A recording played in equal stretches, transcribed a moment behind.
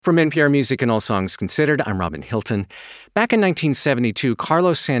From NPR Music and All Songs Considered, I'm Robin Hilton. Back in 1972,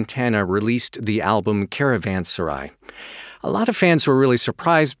 Carlos Santana released the album Caravanserai. A lot of fans were really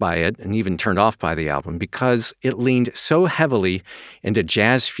surprised by it and even turned off by the album because it leaned so heavily into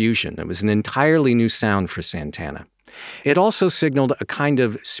jazz fusion. It was an entirely new sound for Santana. It also signaled a kind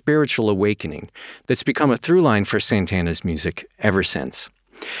of spiritual awakening that's become a through line for Santana's music ever since.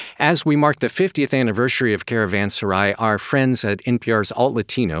 As we mark the 50th anniversary of Caravanserai, our friends at NPR's Alt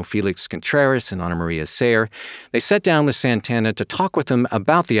Latino, Felix Contreras and Ana Maria Sayer, they sat down with Santana to talk with him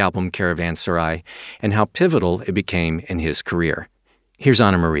about the album Caravanserai and how pivotal it became in his career. Here's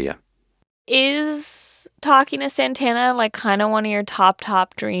Ana Maria. Is talking to Santana like kind of one of your top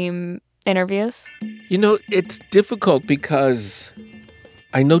dream interviews? You know, it's difficult because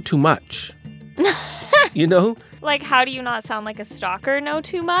I know too much. You know? Like, how do you not sound like a stalker? Know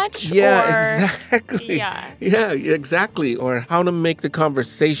too much? Yeah, exactly. Yeah, exactly. Or how to make the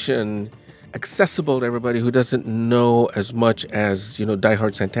conversation accessible to everybody who doesn't know as much as,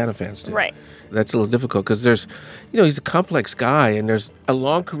 diehard Santana fans do. Right. That's a little difficult because there's, he's a complex guy and there's a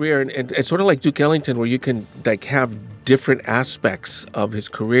long career. And it's sort of like Duke Ellington where you can have different aspects of his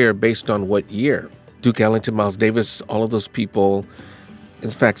career based on what year. Duke Ellington, Miles Davis, all of those people. In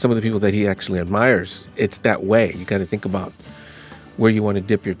fact, some of the people that he actually admires, it's that way. You got to think about where you want to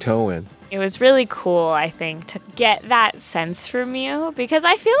dip your toe in. It was really cool, I think, to get that sense from you because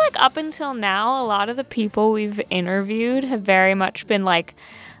I feel like up until now, a lot of the people we've interviewed have very much been like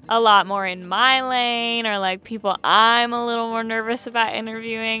a lot more in my lane or like people I'm a little more nervous about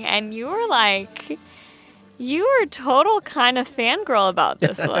interviewing. And you were like... You were total kind of fangirl about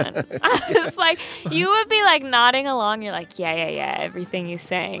this one. I was like, you would be like nodding along. You're like, yeah, everything he's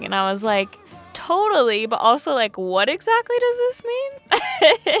saying. And I was like, totally. But also like, what exactly does this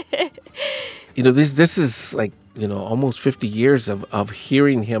mean? This is like, almost 50 years of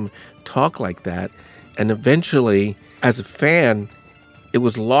hearing him talk like that. And eventually, as a fan, it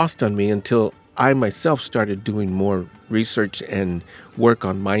was lost on me until I myself started doing more research and work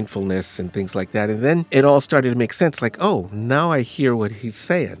on mindfulness and things like that. And then it all started to make sense. Like, oh, now I hear what he's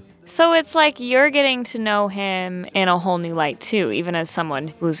saying. So it's like you're getting to know him in a whole new light, too, even as someone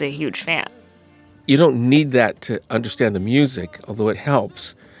who's a huge fan. You don't need that to understand the music, although it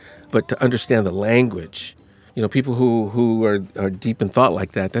helps, but to understand the language. People who are deep in thought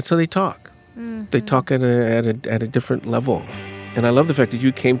like that, that's how they talk. Mm-hmm. They talk at a different level. And I love the fact that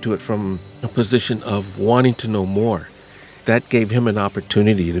you came to it from a position of wanting to know more. That gave him an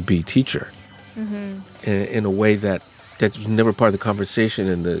opportunity to be a teacher in a way that's never part of the conversation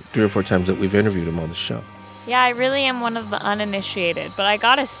in the 3 or 4 times that we've interviewed him on the show. Yeah, I really am one of the uninitiated. But I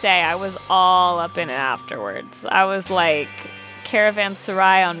gotta say, I was all up in it afterwards. I was like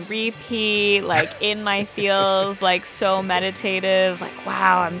Caravanserai on repeat, like in my feels, like so meditative. Like,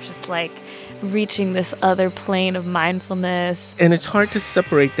 wow, I'm just like reaching this other plane of mindfulness. And it's hard to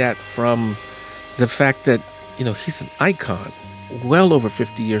separate that from the fact that, he's an icon, well over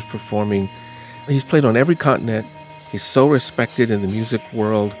 50 years performing. He's played on every continent. He's so respected in the music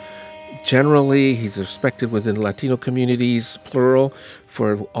world. Generally, he's respected within Latino communities, plural,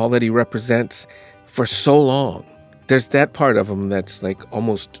 for all that he represents for so long. There's that part of him that's like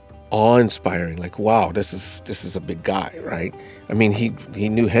almost awe-inspiring, like, wow, this is a big guy, right? I mean, he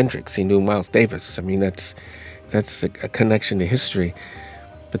knew Hendrix, he knew Miles Davis. I mean, that's a connection to history.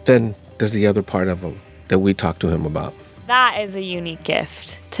 But then there's the other part of him that we talked to him about. That is a unique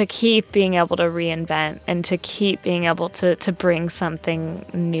gift, to keep being able to reinvent and to keep being able to bring something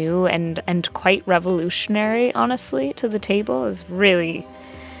new and quite revolutionary, honestly, to the table is really...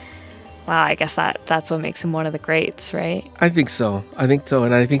 Wow, I guess that's what makes him one of the greats, right? I think so.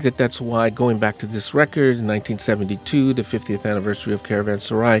 And I think that's why going back to this record in 1972, the 50th anniversary of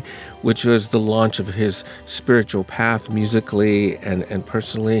Caravanserai, which was the launch of his spiritual path musically and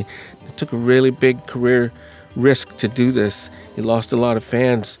personally, it took a really big career risk to do this. He lost a lot of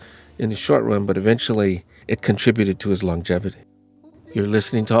fans in the short run, but eventually it contributed to his longevity. You're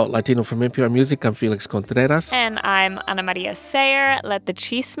listening to Alt Latino from NPR Music. I'm Felix Contreras. And I'm Ana Maria Sayer. Let the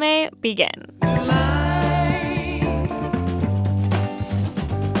chisme begin.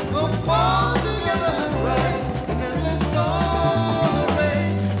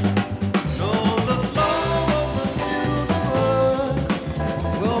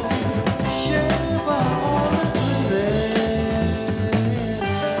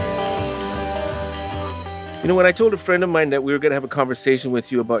 When I told a friend of mine that we were going to have a conversation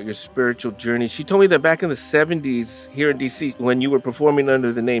with you about your spiritual journey, she told me that back in the 70s here in D.C., when you were performing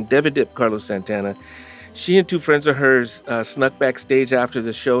under the name Devidip Carlos Santana, she and 2 friends of hers snuck backstage after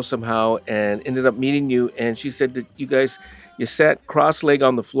the show somehow and ended up meeting you. And she said that you guys, you sat cross-legged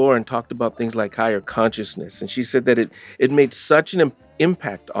on the floor and talked about things like higher consciousness. And she said that it made such an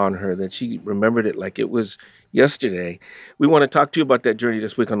impact on her that she remembered it like it was yesterday. We want to talk to you about that journey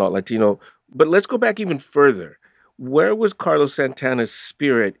this week on Alt Latino. But let's go back even further. Where was Carlos Santana's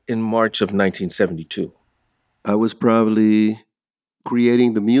spirit in March of 1972? I was probably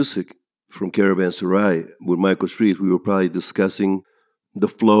creating the music from Caravanserai with Michael Street. We were probably discussing the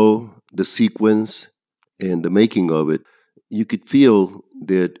flow, the sequence, and the making of it. You could feel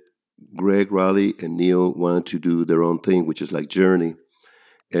that Greg Raleigh and Neil wanted to do their own thing, which is like Journey.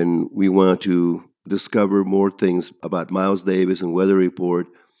 And we wanted to discover more things about Miles Davis and Weather Report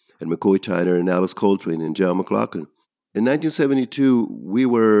and McCoy Tyner and Alice Coltrane and John McLaughlin. In 1972, we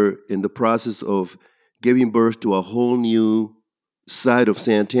were in the process of giving birth to a whole new side of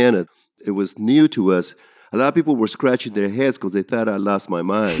Santana. It was new to us. A lot of people were scratching their heads because they thought I lost my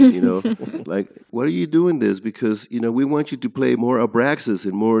mind, like, what are you doing this? Because, we want you to play more Abraxas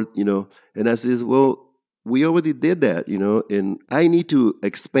and more, and I says, well, we already did that, and I need to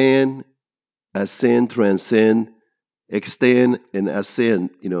expand, ascend, transcend, extend, and ascend,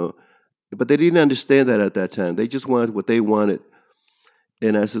 But they didn't understand that at that time. They just wanted what they wanted.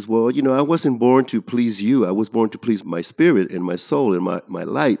 And I says, well, I wasn't born to please you. I was born to please my spirit and my soul and my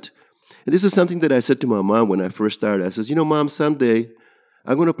light. And this is something that I said to my mom when I first started. I says, Mom, someday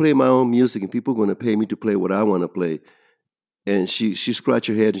I'm going to play my own music and people are going to pay me to play what I want to play. And she scratched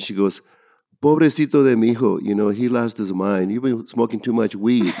her head and she goes, pobrecito de mi hijo, he lost his mind. You've been smoking too much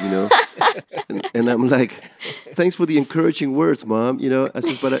weed, and I'm like, thanks for the encouraging words, Mom. I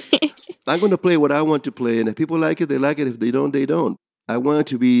says, but I'm going to play what I want to play. And if people like it, they like it. If they don't, they don't. I want it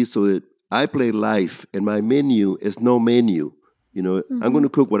to be so that I play life and my menu is no menu. I'm going to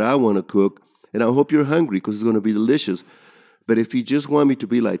cook what I want to cook, and I hope you're hungry because it's going to be delicious. But if you just want me to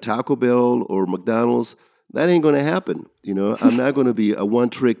be like Taco Bell or McDonald's, that ain't going to happen. I'm not going to be a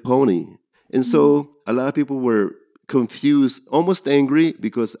one-trick pony. And so a lot of people were confused, almost angry,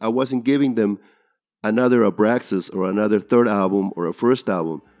 because I wasn't giving them another Abraxas or another third album or a first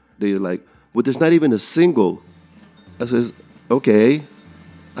album. They're like, well, there's not even a single. I says, okay,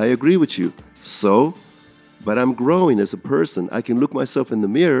 I agree with you. So? But I'm growing as a person. I can look myself in the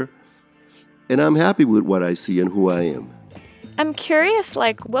mirror, and I'm happy with what I see and who I am. I'm curious,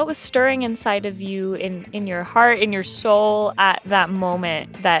 what was stirring inside of you in your heart, in your soul at that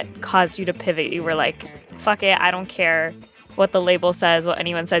moment that caused you to pivot? You were like, fuck it, I don't care what the label says, what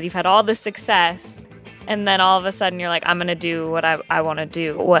anyone says. You've had all this success, and then all of a sudden you're like, I'm going to do what I want to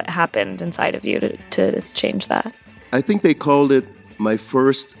do. What happened inside of you to change that? I think they called it my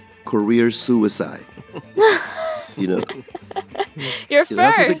first career suicide. Your first.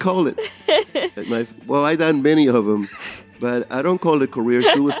 That's what they call it. I done many of them, but I don't call it career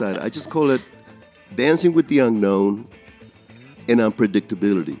suicide. I just call it dancing with the unknown and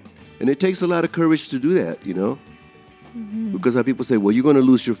unpredictability. And it takes a lot of courage to do that, Because people say, well, you're going to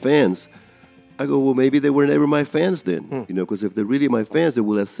lose your fans. I go, well, maybe they were never my fans then, because if they're really my fans, they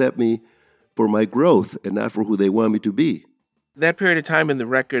will accept me for my growth and not for who they want me to be. That period of time and the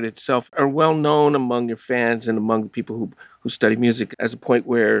record itself are well known among your fans and among the people who study music as a point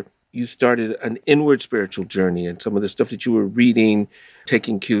where you started an inward spiritual journey, and some of the stuff that you were reading,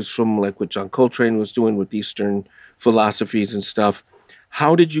 taking cues from like what John Coltrane was doing with Eastern philosophies and stuff.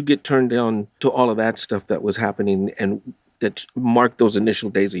 How did you get turned on to all of that stuff that was happening and that marked those initial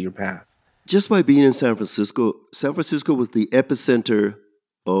days of your path? Just by being in San Francisco was the epicenter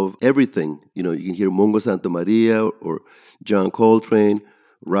of everything. You can hear Mongo Santa Maria or John Coltrane,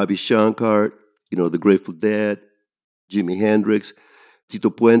 Ravi Shankar, the Grateful Dead, Jimi Hendrix,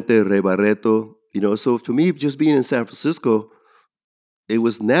 Tito Puente, Ray Barreto. So to me, just being in San Francisco, it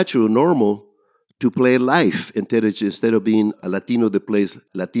was natural, normal to play life instead of being a Latino that plays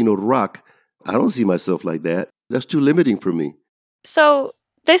Latino rock. I don't see myself like that. That's too limiting for me. So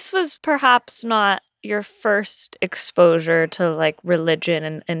this was perhaps not your first exposure to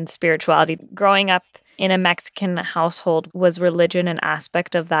religion and spirituality. Growing up in a Mexican household, was religion an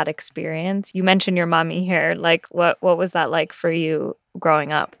aspect of that experience? You mentioned your mommy here. What was that like for you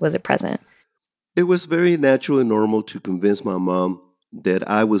growing up? Was it present? It was very natural and normal to convince my mom that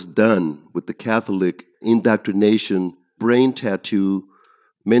I was done with the Catholic indoctrination, brain tattoo,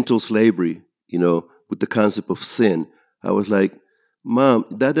 mental slavery, with the concept of sin. I was like, Mom,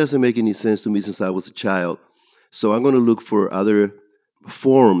 that doesn't make any sense to me since I was a child. So I'm going to look for other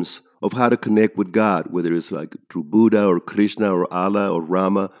forms of how to connect with God, whether it's through Buddha or Krishna or Allah or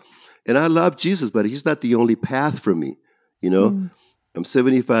Rama. And I love Jesus, but he's not the only path for me. I'm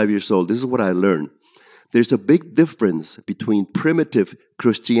 75 years old. This is what I learned. There's a big difference between primitive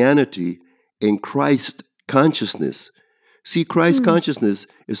Christianity and Christ consciousness. See, Christ consciousness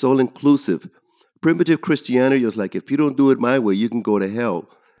is all inclusive. Primitive Christianity is like, if you don't do it my way, you can go to hell.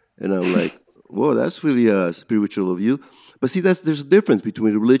 And I'm like, whoa, that's really spiritual of you. But see, there's a difference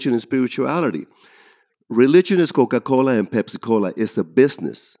between religion and spirituality. Religion is Coca-Cola and Pepsi-Cola. It's a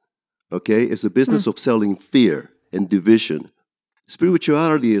business, okay? It's a business of selling fear and division.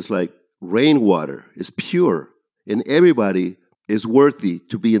 Spirituality is like rainwater. It's pure. And everybody is worthy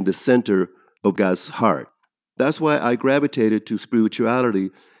to be in the center of God's heart. That's why I gravitated to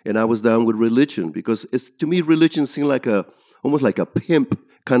spirituality and I was down with religion, because to me, religion seemed like almost like a pimp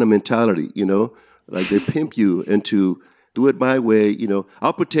kind of mentality, like they pimp you into do it my way,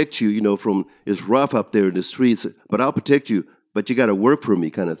 I'll protect you, from it's rough up there in the streets, but I'll protect you, but you got to work for me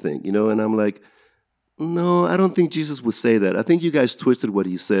kind of thing, and I'm like, no, I don't think Jesus would say that. I think you guys twisted what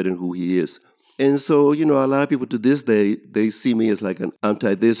he said and who he is. And so, a lot of people to this day, they see me as like an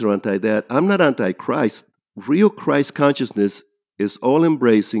anti-this or anti-that. I'm not anti-Christ. Real Christ consciousness is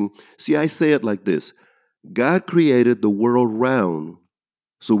all-embracing. See, I say it like this. God created the world round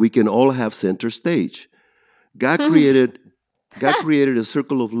so we can all have center stage. God created a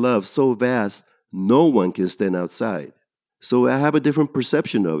circle of love so vast, no one can stand outside. So I have a different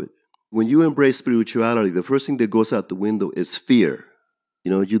perception of it. When you embrace spirituality, the first thing that goes out the window is fear.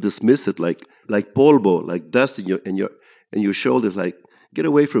 You dismiss it like polvo, like dust in your shoulders, like, get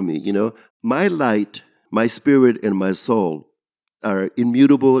away from me, My light, my spirit, and my soul are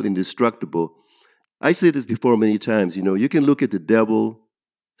immutable, indestructible. I said this before many times, you can look at the devil,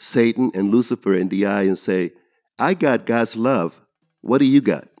 Satan, and Lucifer in the eye and say, I got God's love. What do you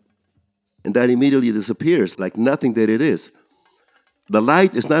got? And that immediately disappears like nothing that it is. The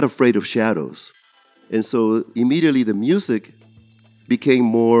light is not afraid of shadows. And so immediately the music became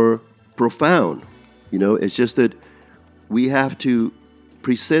more profound. It's just that we have to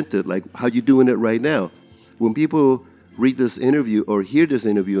present it like how you're doing it right now. When people read this interview or hear this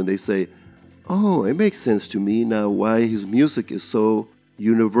interview and they say, oh, it makes sense to me now why his music is so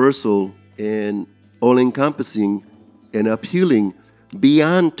universal and all-encompassing and appealing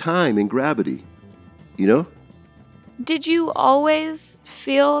beyond time and gravity, Did you always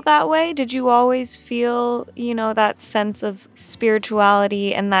feel that way? Did you always feel, that sense of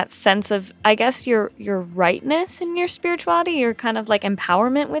spirituality and that sense of, I guess, your rightness in your spirituality, your kind of like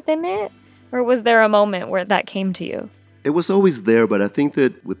empowerment within it? Or was there a moment where that came to you? It was always there, but I think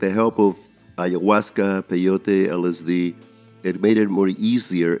that with the help of ayahuasca, peyote, LSD, it made it more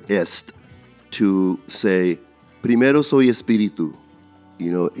easier to say, primero soy espíritu,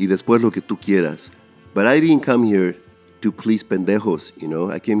 y después lo que tú quieras. But I didn't come here to please pendejos,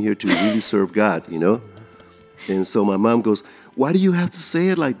 I came here to really serve God, And so my mom goes, why do you have to say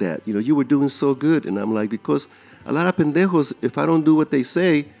it like that? You were doing so good. And I'm like, because a lot of pendejos, if I don't do what they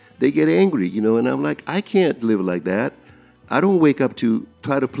say, they get angry, And I'm like, I can't live like that. I don't wake up to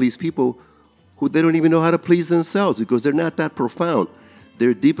try to please people who they don't even know how to please themselves because they're not that profound.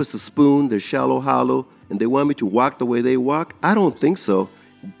 They're deep as a spoon, they're shallow, hollow, and they want me to walk the way they walk? I don't think so.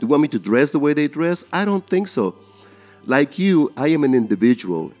 Do you want me to dress the way they dress? I don't think so. Like you, I am an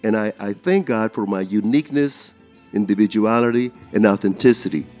individual, and I thank God for my uniqueness, individuality, and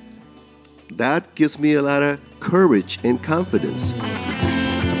authenticity. That gives me a lot of courage and confidence.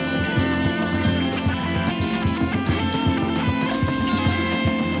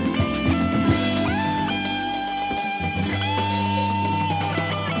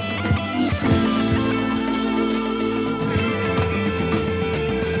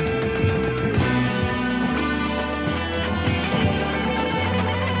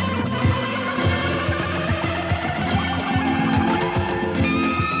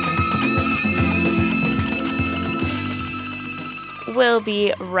 We'll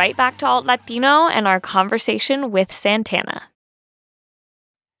be right back to Alt Latino and our conversation with Santana.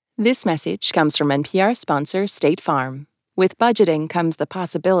 This message comes from NPR sponsor State Farm. With budgeting comes the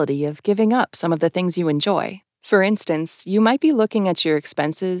possibility of giving up some of the things you enjoy. For instance, you might be looking at your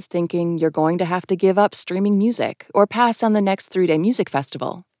expenses thinking you're going to have to give up streaming music or pass on the next 3-day music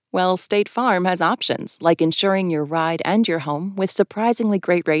festival. Well, State Farm has options like insuring your ride and your home with surprisingly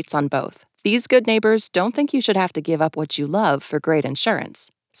great rates on both. These good neighbors don't think you should have to give up what you love for great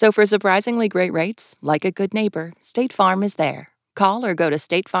insurance. So for surprisingly great rates, like a good neighbor, State Farm is there. Call or go to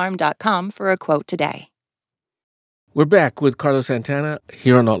statefarm.com for a quote today. We're back with Carlos Santana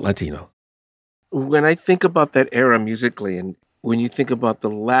here on Alt Latino. When I think about that era musically, and when you think about the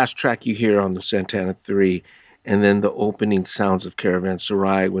last track you hear on the Santana 3, and then the opening sounds of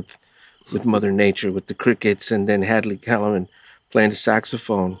Caravanserai with Mother Nature, with the crickets, and then Hadley Kellerman playing the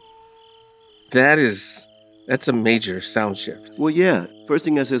saxophone, that's a major sound shift. Well, yeah. First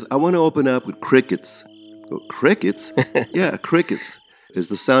thing I says, I want to open up with crickets. Crickets? Yeah, crickets. It's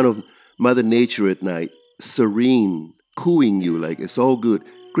the sound of Mother Nature at night, serene, cooing you like it's all good.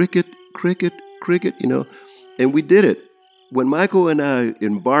 Cricket, cricket, cricket, And we did it. When Michael and I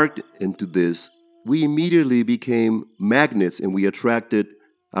embarked into this, we immediately became magnets and we attracted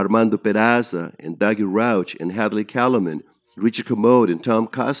Armando Peraza and Dougie Rauch and Hadley Calaman, Richard Commode and Tom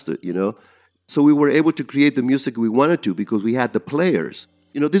Costa, So we were able to create the music we wanted to because we had the players.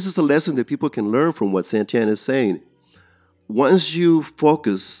 This is the lesson that people can learn from what Santana is saying. Once you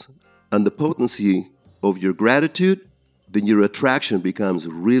focus on the potency of your gratitude, then your attraction becomes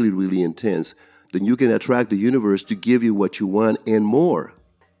really, really intense. Then you can attract the universe to give you what you want and more.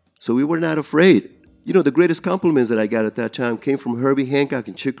 So we were not afraid. The greatest compliments that I got at that time came from Herbie Hancock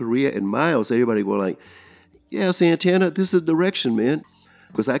and Chick Corea and Miles. Everybody were like, yeah, Santana, this is the direction, man.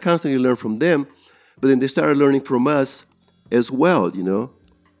 Because I constantly learned from them, but then they started learning from us as well,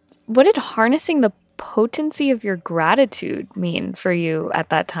 What did harnessing the potency of your gratitude mean for you at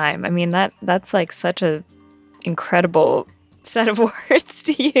that time? I mean, that's like such a incredible set of words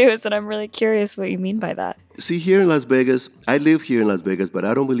to use, and I'm really curious what you mean by that. See, here in Las Vegas, I live here in Las Vegas, but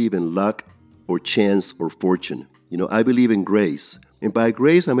I don't believe in luck or chance or fortune. I believe in grace. And by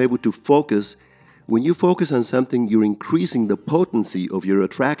grace, I'm able to focus. When you focus on something, you're increasing the potency of your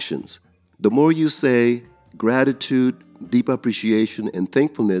attractions. The more you say gratitude, deep appreciation, and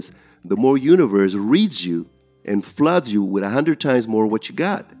thankfulness, the more universe reads you and floods you with 100 times more what you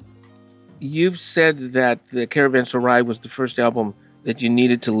got. You've said that the Caravanserai was the first album that you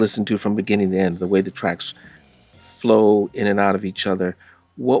needed to listen to from beginning to end, the way the tracks flow in and out of each other.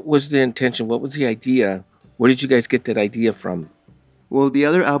 What was the intention? What was the idea? Where did you guys get that idea from? Well, the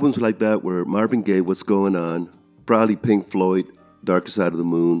other albums like that were Marvin Gaye, What's Going On, probably Pink Floyd, Dark Side of the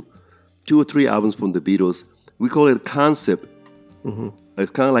Moon, 2 or 3 albums from the Beatles. We call it a concept. Mm-hmm.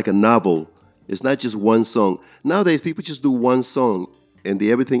 It's kind of like a novel. It's not just one song. Nowadays, people just do one song, and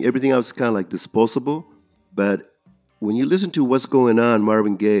everything else is kind of like disposable. But when you listen to What's Going On,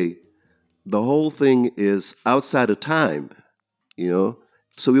 Marvin Gaye, the whole thing is outside of time,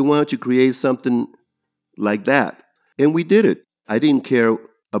 So we wanted to create something like that. And we did it. I didn't care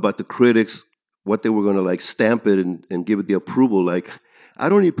about the critics, what they were going to stamp it and give it the approval. I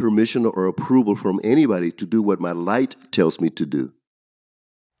don't need permission or approval from anybody to do what my light tells me to do.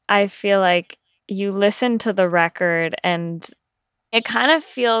 I feel like you listen to the record and it kind of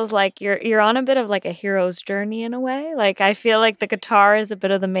feels like you're on a bit of a hero's journey in a way. I feel like the guitar is a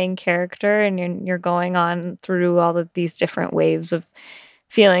bit of the main character and you're going on through all of these different waves of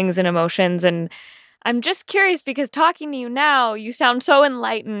feelings and emotions. And I'm just curious because talking to you now, you sound so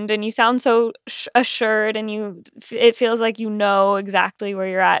enlightened and you sound so assured and it feels like you know exactly where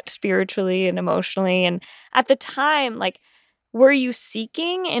you're at spiritually and emotionally. And at the time, were you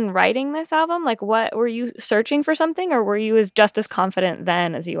seeking in writing this album? What were you searching for something, or were you just as confident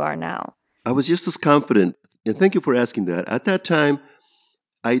then as you are now? I was just as confident. And thank you for asking that. At that time,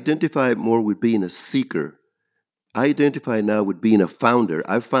 I identified more with being a seeker. I identify now with being a founder.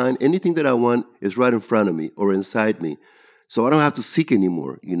 I find anything that I want is right in front of me or inside me. So I don't have to seek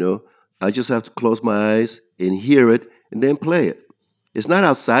anymore, I just have to close my eyes and hear it and then play it. It's not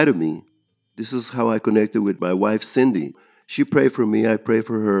outside of me. This is how I connected with my wife, Cindy. She prayed for me, I pray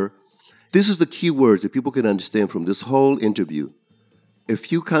for her. This is the key words that people can understand from this whole interview.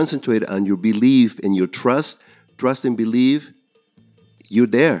 If you concentrate on your belief and your trust and believe, you're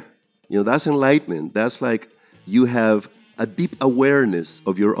there. That's enlightenment. That's you have a deep awareness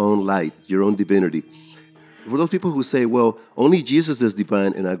of your own light, your own divinity. For those people who say, well, only Jesus is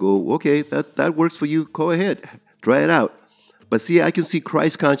divine, and I go, okay, that works for you, go ahead, try it out. But see, I can see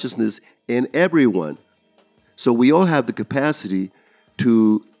Christ consciousness in everyone. So we all have the capacity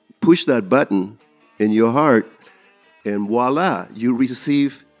to push that button in your heart, and voila, you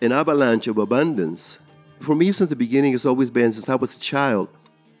receive an avalanche of abundance. For me, since the beginning, it's always been, since I was a child,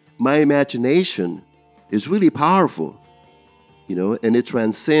 my imagination is really powerful, and it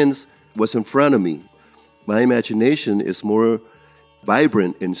transcends what's in front of me. My imagination is more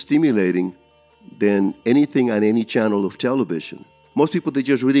vibrant and stimulating than anything on any channel of television. Most people, they're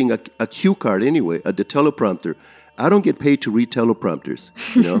just reading a cue card anyway, the teleprompter. I don't get paid to read teleprompters,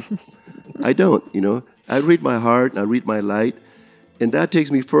 I don't, I read my heart, I read my light, and that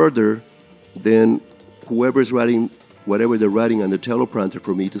takes me further than whoever's writing whatever they're writing on the teleprompter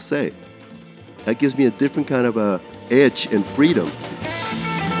for me to say. That gives me a different kind of a edge and freedom.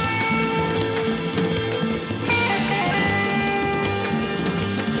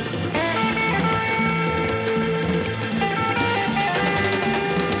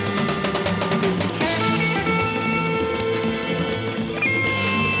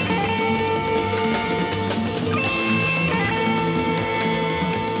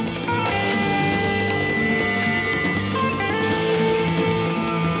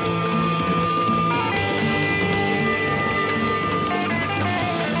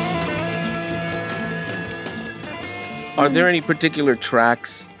 Are there any particular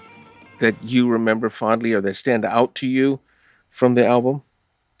tracks that you remember fondly or that stand out to you from the album?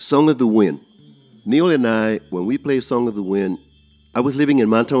 Song of the Wind. Neil and I, when we played Song of the Wind, I was living in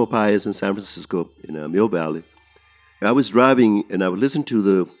Mount Tamalpais in San Francisco, in Mill Valley. I was driving and I would listen to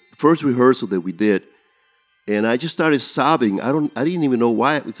the first rehearsal that we did, and I just started sobbing. I didn't even know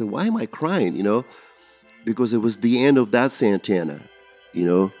why. I said, why am I crying, Because it was the end of that Santana,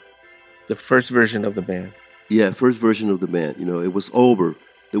 The first version of the band. Yeah, first version of the band. It was over.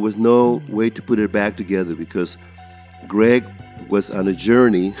 There was no way to put it back together because Greg was on a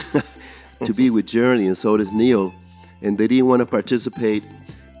journey to be with Journey, and so does Neil. And they didn't want to participate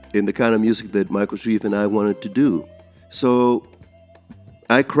in the kind of music that Michael Shrieve and I wanted to do. So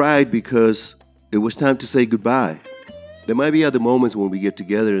I cried because it was time to say goodbye. There might be other moments when we get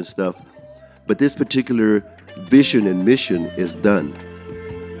together and stuff, but this particular vision and mission is done.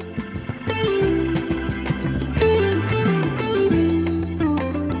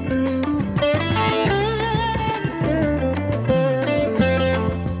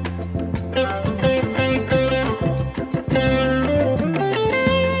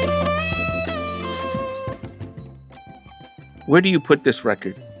 Where do you put this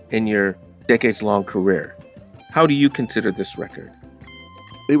record in your decades-long career? How do you consider this record?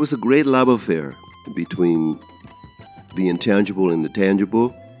 It was a great love affair between the intangible and the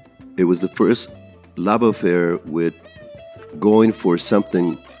tangible. It was the first love affair with going for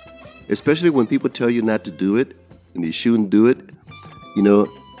something, especially when people tell you not to do it and you shouldn't do it,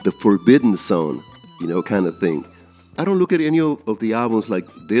 the forbidden zone, kind of thing. I don't look at any of the albums like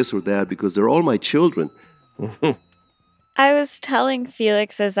this or that because they're all my children. I was telling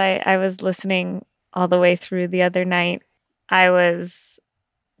Felix as I was listening all the way through the other night, I was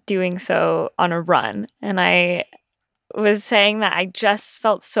doing so on a run. And I was saying that I just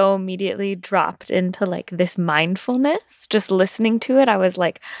felt so immediately dropped into like this mindfulness. Just listening to it, I was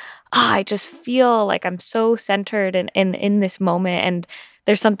like, I just feel like I'm so centered in this moment. And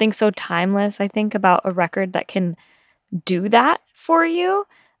there's something so timeless, I think, about a record that can do that for you.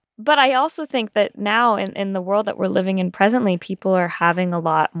 But I also think that now in the world that we're living in presently, people are having a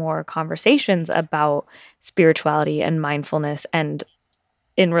lot more conversations about spirituality and mindfulness and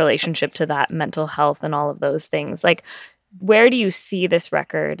in relationship to that mental health and all of those things. Like, where do you see this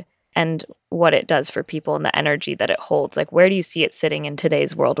record and what it does for people and the energy that it holds? Like, where do you see it sitting in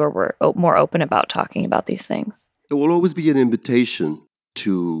today's world where we're more open about talking about these things? It will always be an invitation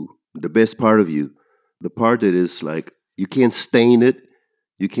to the best part of you, the part that is like, you can't stain it.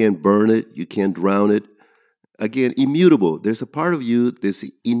 You can't burn it. You can't drown it. Again, immutable. There's a part of you that's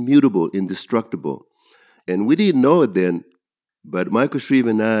immutable, indestructible. And we didn't know it then, but Michael Shrieve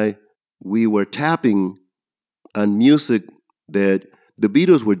and I, we were tapping on music that the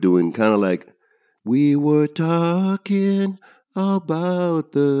Beatles were doing, kind of like, we were talking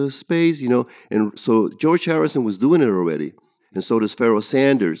about the space, And so George Harrison was doing it already. And so does Pharoah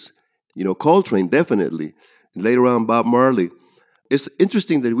Sanders, Coltrane, definitely. And later on, Bob Marley. It's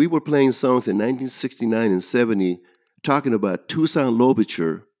interesting that we were playing songs in 1969 and 70 talking about Toussaint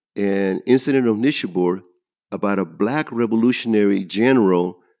Louverture and Incident of Nishapur, about a black revolutionary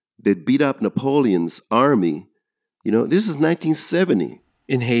general that beat up Napoleon's army. This is 1970.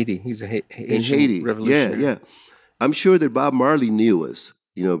 In Haiti. He's a Haitian revolutionary. Yeah. I'm sure that Bob Marley knew us,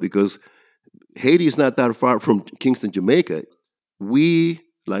 because Haiti is not that far from Kingston, Jamaica. We,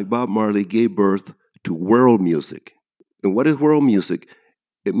 like Bob Marley, gave birth to world music. And what is world music?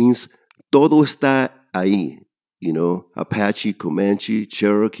 It means todo está ahí, Apache, Comanche,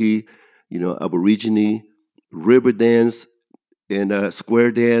 Cherokee, Aborigine, river dance, and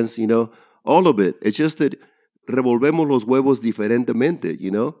square dance, all of it. It's just that revolvemos los huevos diferentemente,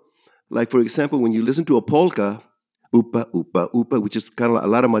 Like, for example, when you listen to a polka, upa, upa, upa, which is kind of a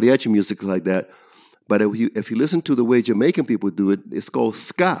lot of mariachi music like that. But if you listen to the way Jamaican people do it, it's called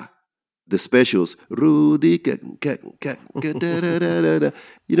ska. The specials, Rudy,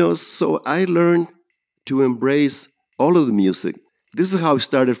 so I learned to embrace all of the music. This is how it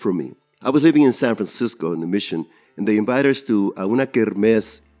started for me. I was living in San Francisco in the Mission, and they invited us to una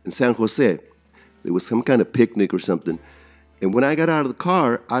kermés in San Jose. There was some kind of picnic or something. And when I got out of the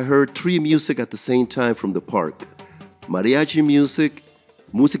car, I heard three music at the same time from the park. Mariachi music,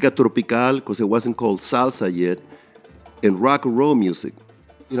 música tropical, because it wasn't called salsa yet, and rock and roll music.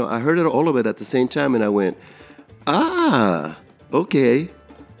 I heard all of it at the same time, and I went, okay,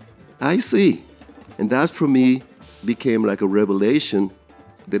 I see. And that, for me, became like a revelation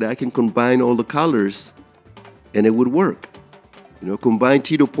that I can combine all the colors, and it would work. Combine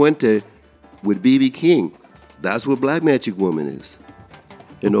Tito Puente with B.B. King. That's what Black Magic Woman is.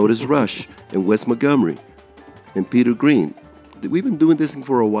 And Otis Rush and Wes Montgomery. and Peter Green. We've been doing this thing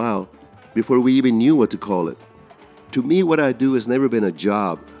for a while before we even knew what to call it. To me, what I do has never been a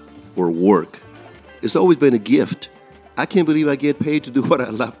job or work. It's always been a gift. I can't believe I get paid to do what I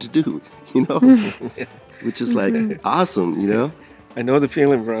love to do, which is like awesome. I know the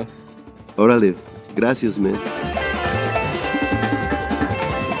feeling, bro. Órale. Gracias, man.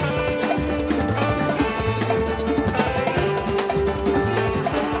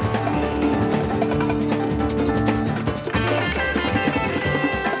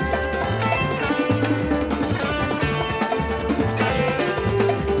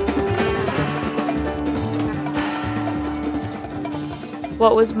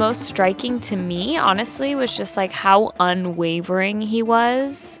 What was most striking to me, honestly, was just like how unwavering he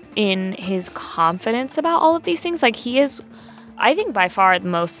was in his confidence about all of these things. Like, he is, I think, by far the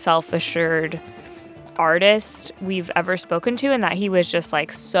most self-assured artist we've ever spoken to, and that he was just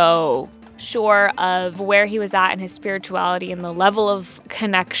like so sure of where he was at in his spirituality and the level of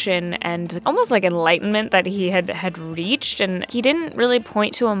connection and almost like enlightenment that he had reached. And he didn't really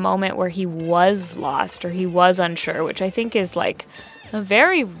point to a moment where he was lost or he was unsure, which I think is like a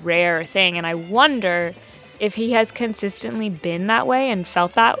very rare thing. And I wonder if he has consistently been that way and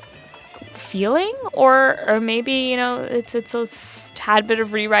felt that feeling, or maybe, it's a tad bit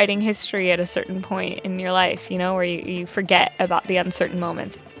of rewriting history at a certain point in your life, where you forget about the uncertain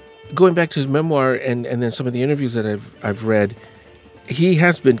moments. Going back to his memoir and then some of the interviews that I've read, he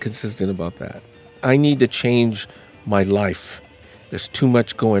has been consistent about that. I need to change my life. There's too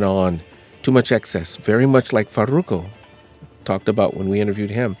much going on, too much excess, very much like Farruko talked about when we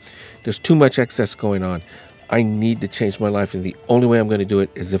interviewed him. There's too much excess going on. I need to change my life, and the only way I'm going to do it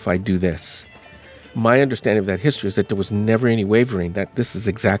is if I do this. My understanding of that history is that there was never any wavering, that this is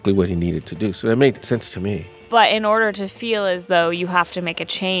exactly what he needed to do. So that made sense to me. But in order to feel as though you have to make a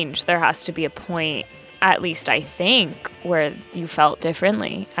change, there has to be a point, at least I think, where you felt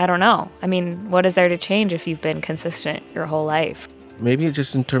differently. I don't know. I mean, what is there to change if you've been consistent your whole life? Maybe it's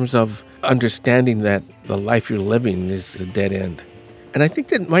just in terms of understanding that the life you're living is a dead end. And I think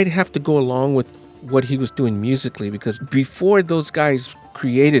that might have to go along with what he was doing musically, because before those guys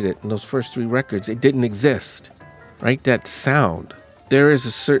created it in those first 3 records, it didn't exist, right? That sound. There is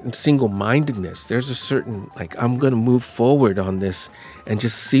a certain single-mindedness. There's a certain, I'm going to move forward on this and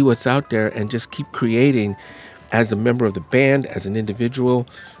just see what's out there and just keep creating as a member of the band, as an individual.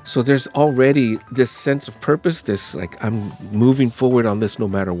 So there's already this sense of purpose, this, I'm moving forward on this no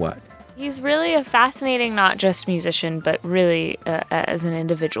matter what. He's really a fascinating, not just musician, but really as an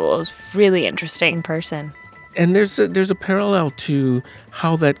individual. He's a really interesting person. And there's a parallel to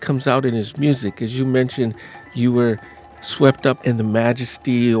how that comes out in his music. As you mentioned, you were swept up in the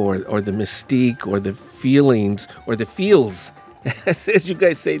majesty or the mystique or the feelings or the feels, as you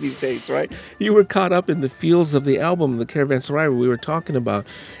guys say these days, right? You were caught up in the feels of the album, the Caravanserai, we were talking about.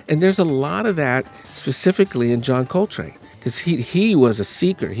 And there's a lot of that specifically in John Coltrane, because he was a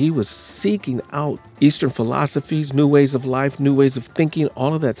seeker. He was seeking out Eastern philosophies, new ways of life, new ways of thinking,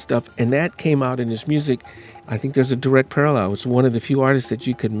 all of that stuff. And that came out in his music. I think there's a direct parallel. It's one of the few artists that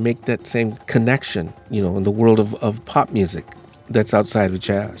you could make that same connection, in the world of pop music that's outside of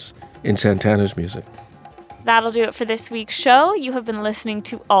jazz, in Santana's music. That'll do it for this week's show. You have been listening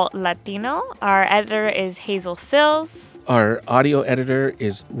to Alt Latino. Our editor is Hazel Sills. Our audio editor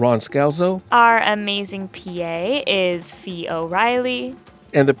is Ron Scalzo. Our amazing PA is Fee O'Reilly.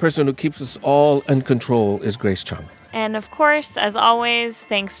 And the person who keeps us all in control is Grace Chung. And of course, as always,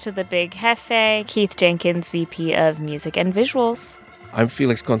 thanks to the big jefe, Keith Jenkins, VP of Music and Visuals. I'm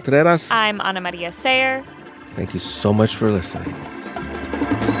Felix Contreras. I'm Ana Maria Sayer. Thank you so much for listening.